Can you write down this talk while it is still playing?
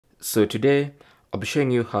So today I'll be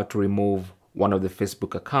showing you how to remove one of the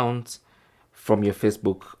Facebook accounts from your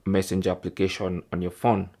Facebook Messenger application on your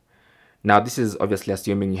phone. Now this is obviously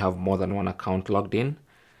assuming you have more than one account logged in.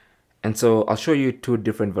 And so I'll show you two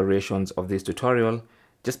different variations of this tutorial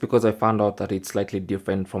just because I found out that it's slightly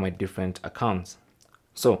different for my different accounts.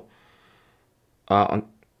 So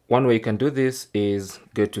one way you can do this is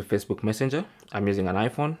go to Facebook Messenger. I'm using an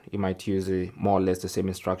iPhone. You might use more or less the same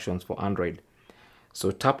instructions for Android. So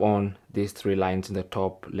tap on these three lines in the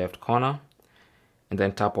top left corner and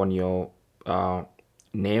then tap on your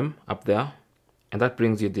name up there, and that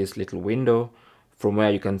brings you this little window from where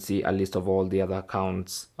you can see a list of all the other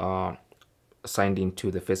accounts signed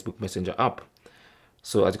into the Facebook Messenger app.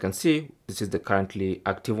 So as you can see, this is the currently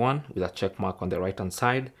active one with a check mark on the right hand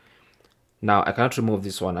side. Now I cannot remove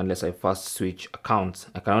this one unless I first switch accounts.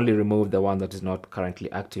 I can only remove the one that is not currently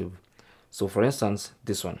active. So for instance,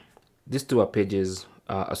 this one. These two are pages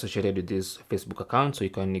associated with this Facebook account, so you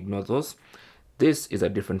can ignore those. This is a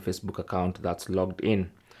different Facebook account that's logged in.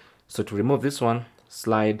 So to remove this one,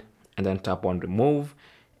 slide and then tap on remove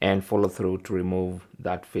and follow through to remove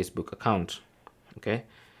that Facebook account. Okay,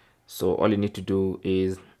 so all you need to do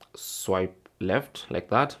is swipe left like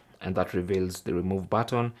that, and that reveals the remove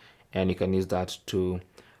button, and you can use that to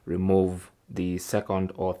remove the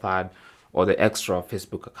second or third or the extra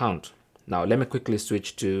Facebook account. Now let me quickly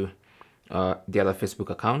switch to the other Facebook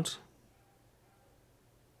account.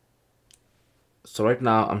 So right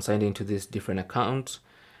now I'm signed into this different account,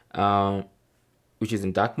 which is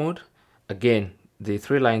in dark mode. Again, the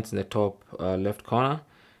three lines in the top left corner,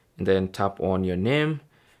 and then tap on your name.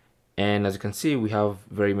 And as you can see, we have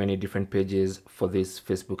very many different pages for this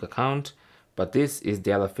Facebook account, but this is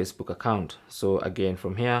the other Facebook account. So again,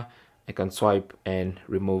 from here, I can swipe and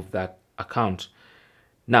remove that account.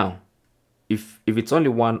 Now, if it's only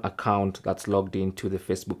one account that's logged into the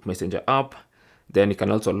Facebook Messenger app, then you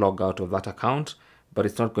can also log out of that account, but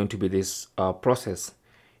it's not going to be this process.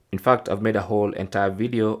 In fact, I've made a whole entire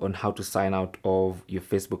video on how to sign out of your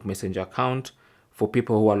Facebook Messenger account for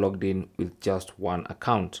people who are logged in with just one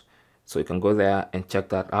account. So you can go there and check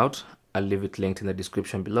that out. I'll leave it linked in the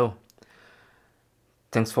description below.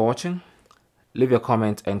 Thanks for watching. Leave your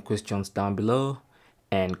comments and questions down below,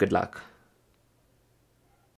 and good luck.